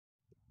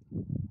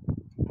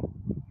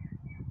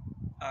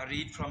I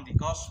read from the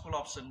Gospel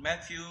of St.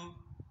 Matthew,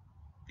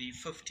 the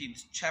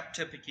 15th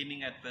chapter,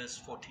 beginning at verse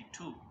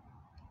 42.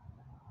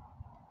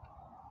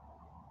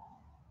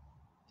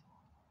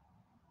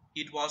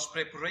 It was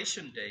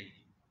preparation day,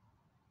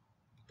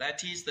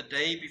 that is, the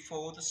day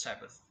before the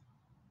Sabbath.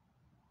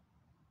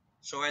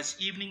 So as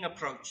evening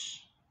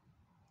approached,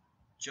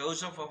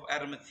 Joseph of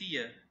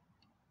Arimathea,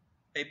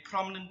 a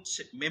prominent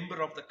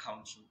member of the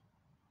council,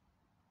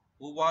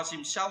 who was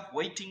himself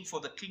waiting for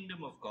the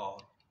kingdom of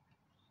God,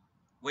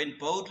 went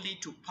boldly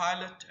to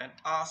Pilate and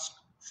asked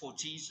for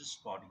Jesus'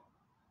 body.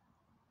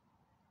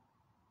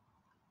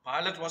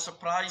 Pilate was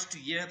surprised to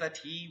hear that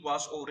he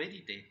was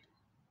already dead.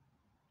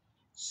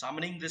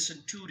 Summoning the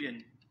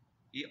centurion,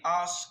 he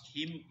asked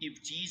him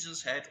if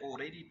Jesus had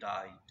already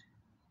died.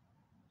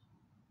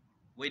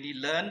 When he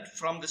learned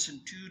from the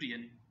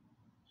centurion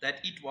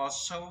that it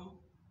was so,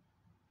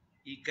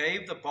 he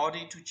gave the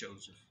body to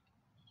Joseph.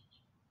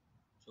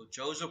 So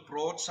Joseph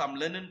brought some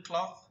linen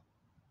cloth,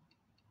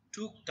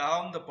 took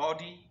down the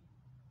body,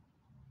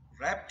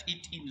 wrapped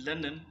it in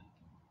linen,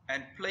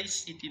 and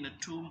placed it in a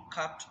tomb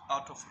cut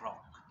out of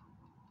rock.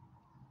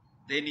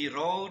 Then he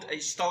rolled a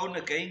stone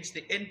against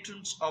the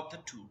entrance of the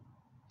tomb.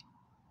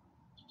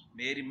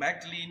 Mary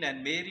Magdalene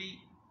and Mary,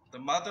 the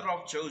mother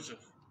of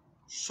Joseph,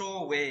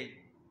 saw where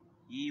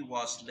he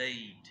was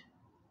laid.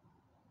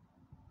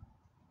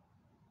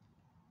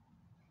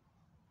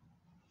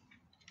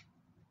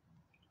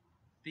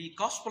 The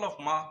Gospel of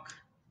Mark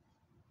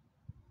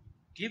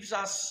gives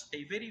us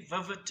a very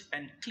vivid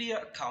and clear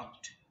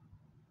account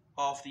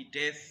of the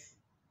death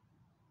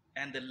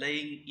and the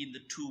laying in the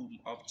tomb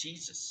of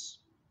Jesus.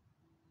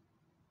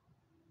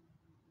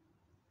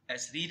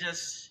 As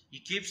readers, he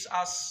gives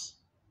us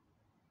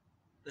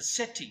the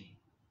setting.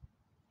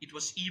 It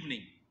was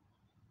evening,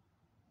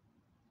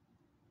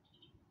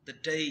 the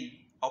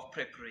day of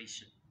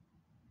preparation,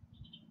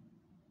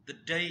 the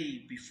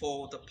day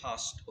before the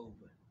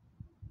Passover.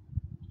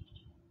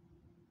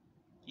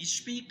 He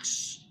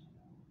speaks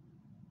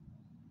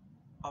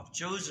of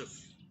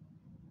Joseph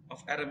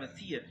of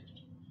Arimathea,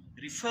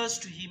 refers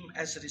to him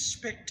as a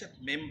respected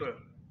member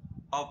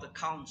of the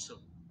council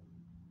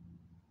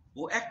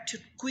who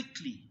acted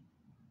quickly.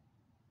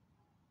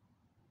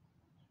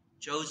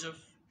 Joseph,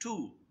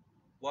 too,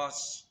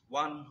 was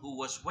one who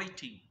was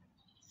waiting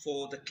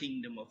for the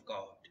kingdom of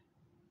God.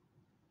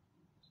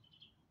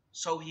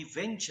 So he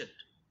ventured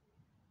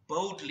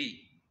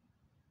boldly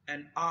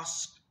and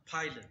asked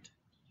Pilate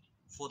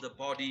for the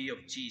body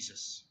of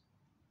Jesus.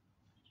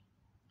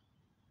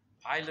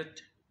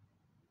 Pilate,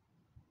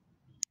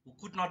 who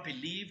could not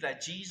believe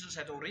that Jesus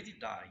had already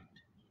died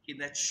in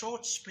that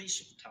short space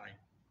of time,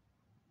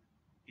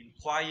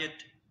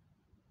 inquired,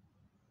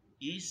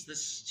 "Is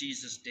this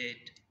Jesus dead?"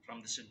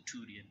 from the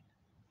centurion,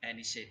 and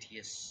he said,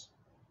 "Yes."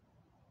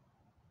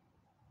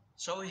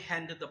 So he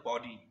handed the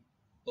body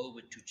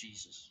over to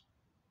Jesus.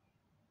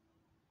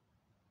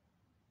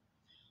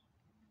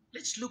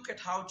 Let's look at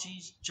how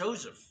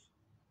Joseph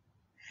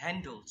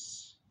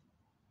handles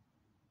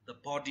the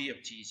body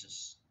of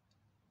Jesus.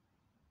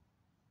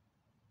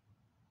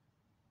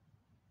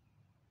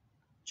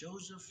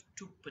 Joseph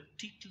took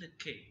particular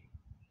care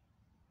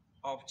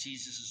of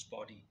Jesus'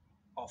 body,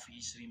 of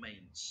his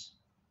remains.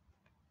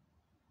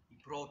 He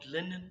brought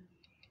linen,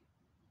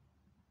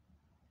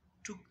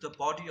 took the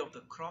body of the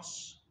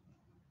cross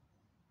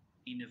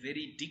in a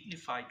very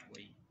dignified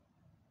way,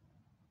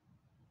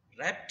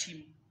 wrapped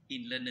him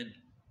in linen,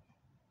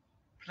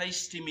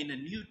 placed him in a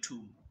new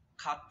tomb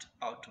cut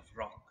out of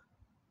rock,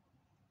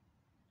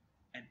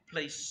 and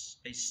placed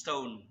a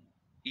stone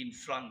in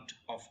front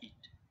of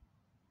it.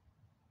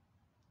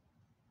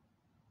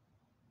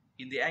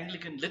 In the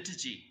Anglican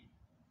liturgy,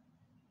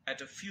 at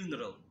a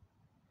funeral,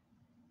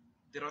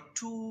 there are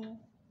two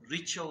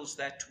rituals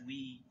that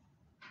we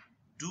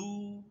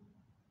do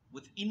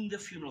within the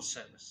funeral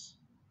service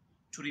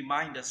to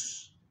remind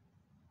us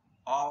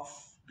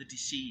of the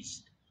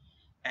deceased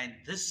and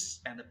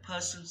the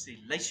person's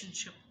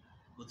relationship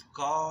with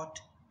God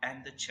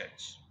and the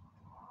church.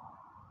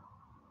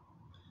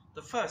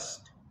 The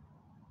first,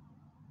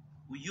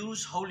 we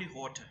use holy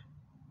water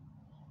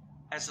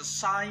as a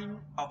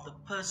sign of the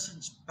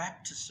person's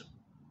baptism,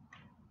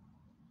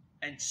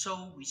 and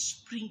so we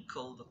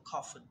sprinkle the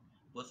coffin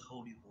with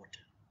holy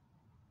water.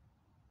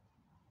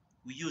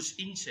 We use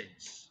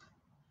incense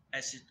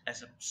as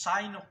a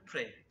sign of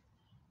prayer,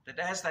 that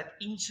as that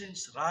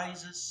incense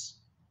rises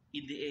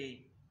in the air,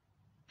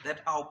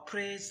 that our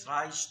prayers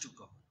rise to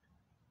God,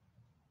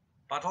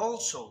 but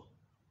also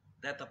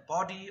that the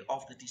body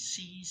of the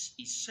deceased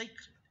is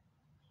sacred.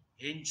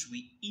 Hence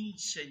we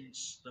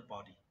incense the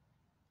body,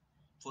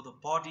 for the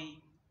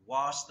body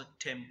was the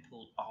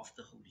temple of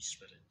the Holy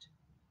Spirit.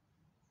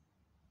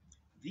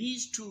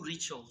 These two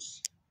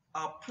rituals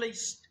are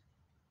placed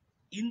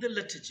in the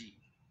liturgy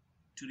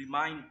to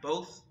remind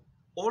both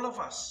all of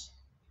us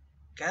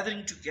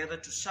gathering together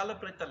to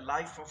celebrate the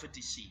life of a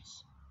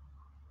deceased,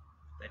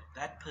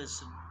 that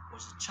person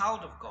was a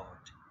child of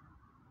God,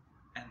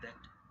 and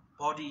that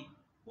body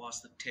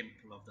was the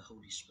temple of the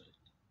Holy Spirit.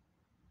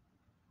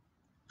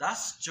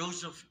 Thus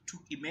Joseph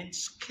took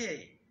immense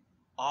care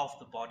of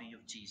the body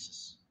of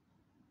Jesus.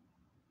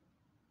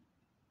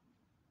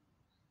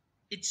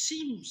 It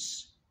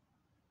seems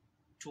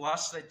to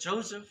us that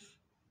Joseph,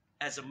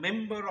 as a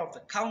member of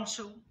the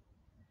council,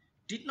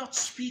 did not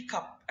speak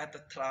up at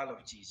the trial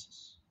of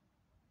Jesus.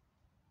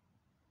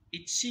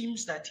 It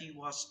seems that he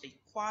was a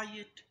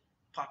quiet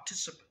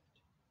participant.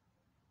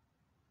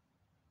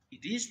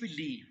 It is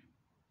believed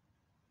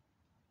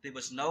there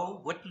was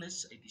no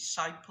witness, a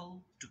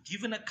disciple, to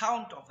give an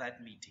account of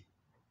that meeting.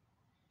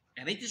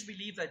 And it is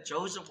believed that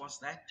Joseph was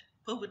that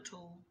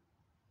pivotal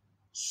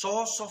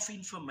source of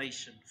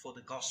information for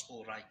the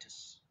gospel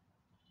writers.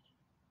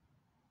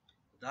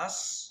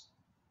 Thus,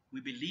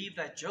 we believe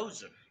that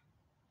Joseph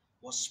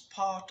was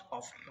part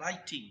of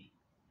writing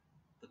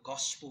the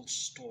gospel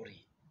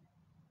story.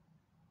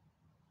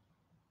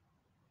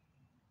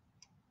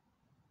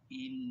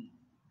 In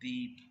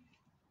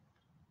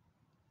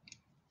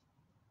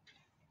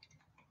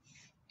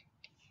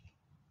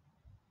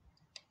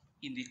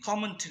the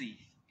commentary,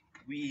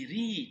 we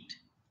read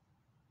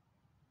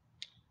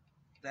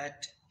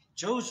that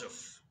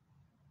Joseph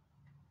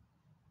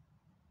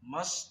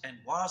must and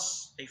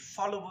was a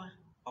follower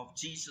of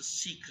Jesus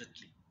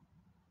secretly,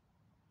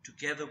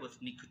 together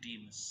with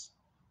Nicodemus.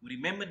 We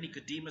remember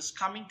Nicodemus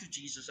coming to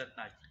Jesus at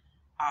night,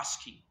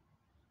 asking,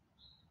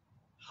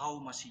 how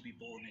must he be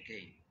born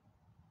again?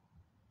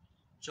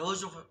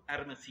 Joseph of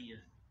Arimathea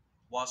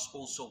was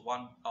also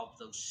one of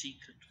those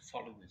secret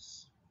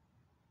followers.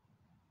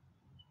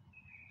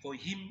 For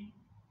him,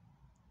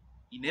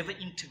 he never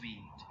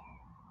intervened,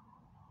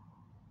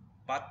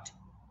 but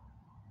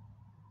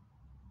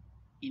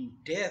in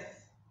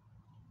death,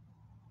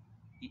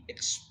 he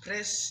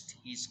expressed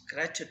his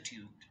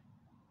gratitude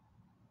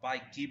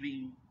by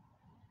giving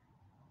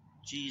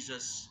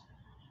Jesus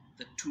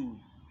the tomb.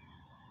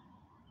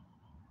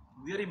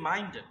 We are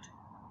reminded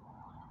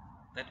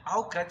that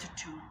our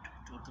gratitude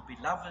to the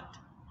beloved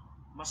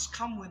must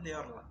come when they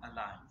are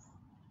alive,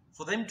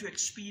 for them to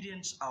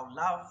experience our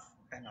love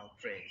and our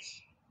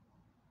praise.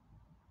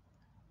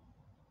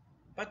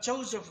 But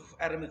Joseph of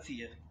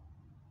Arimathea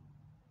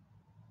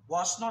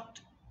was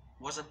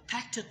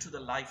attached to the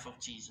life of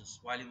Jesus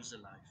while he was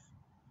alive.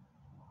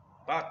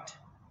 But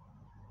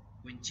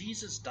when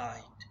Jesus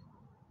died,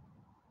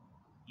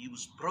 he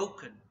was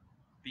broken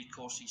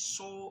because he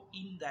saw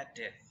in that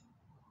death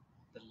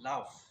the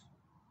love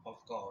of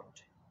God.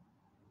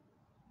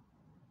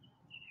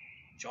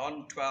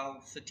 John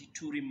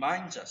 12:32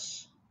 reminds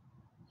us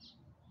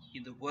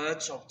in the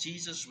words of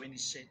Jesus when he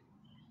said,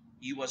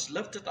 he was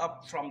lifted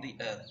up from the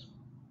earth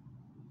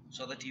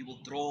so that he will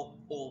draw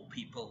all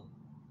people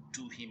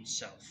to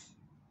himself.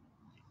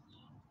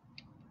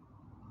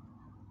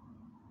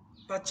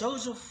 But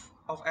Joseph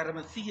of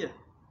Arimathea,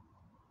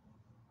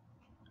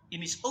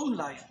 in his own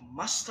life,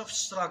 must have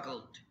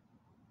struggled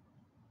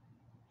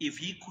if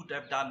he could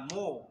have done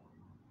more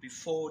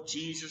before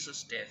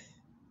Jesus' death.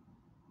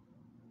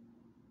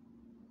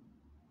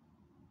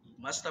 He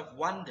must have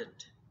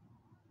wondered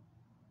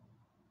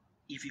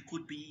if he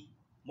could be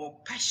more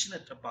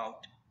passionate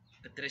about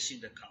addressing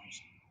the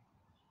council.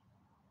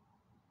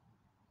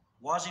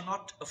 Was he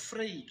not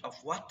afraid of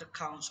what the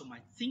council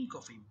might think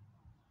of him,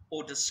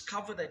 or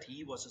discover that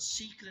he was a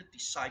secret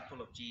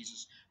disciple of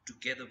Jesus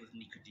together with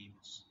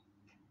Nicodemus?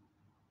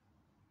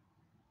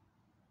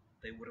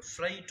 They were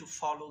afraid to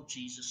follow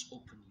Jesus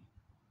openly.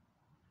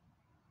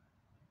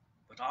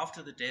 But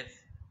after the death,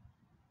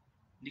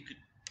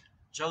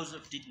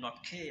 Joseph did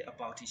not care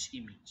about his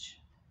image.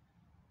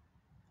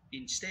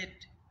 Instead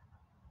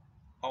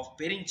of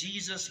burying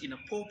Jesus in a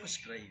pauper's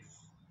grave,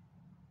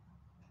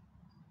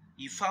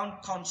 he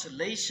found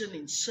consolation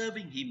in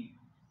serving him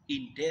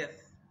in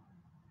death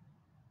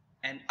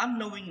and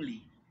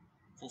unknowingly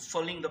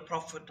fulfilling the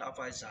prophet of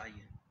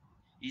Isaiah.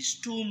 His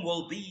tomb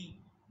will be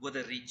with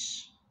the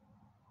rich.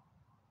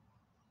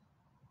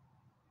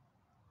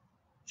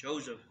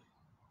 Joseph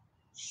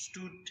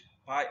stood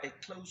by a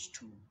closed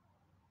tomb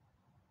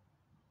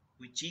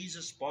where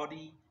Jesus'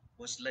 body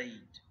was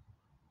laid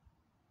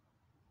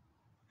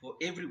for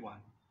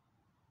everyone,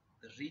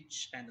 the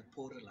rich and the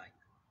poor alike.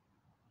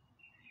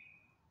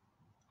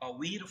 Are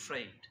we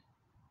afraid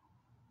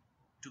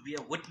to be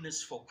a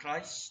witness for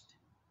Christ?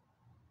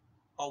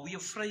 Are we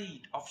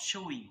afraid of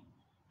showing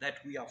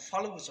that we are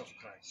followers of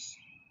Christ?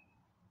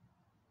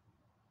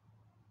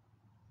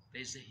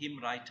 There's a hymn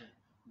writer.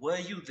 Were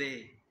you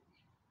there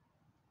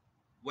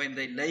when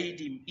they laid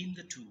him in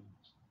the tomb?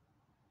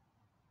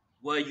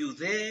 Were you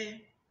there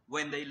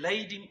when they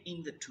laid him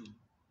in the tomb?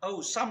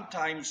 Oh,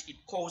 sometimes it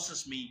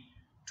causes me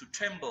to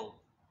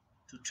tremble,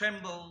 to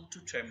tremble, to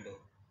tremble.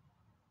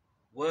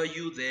 Were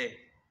you there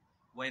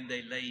when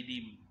they laid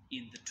him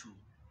in the tomb?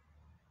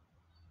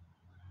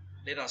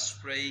 Let us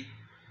pray.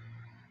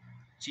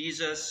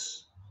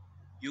 Jesus,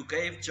 you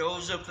gave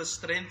Joseph the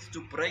strength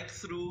to break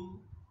through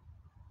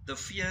the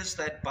fears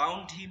that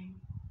bound him.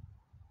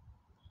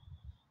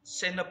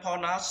 Send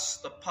upon us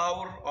the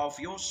power of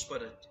your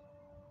Spirit,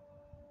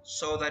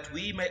 so that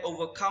we may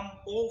overcome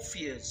all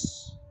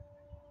fears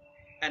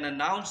and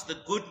announce the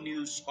good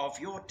news of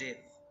your death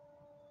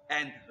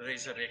and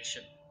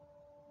resurrection.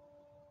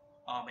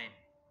 Amen.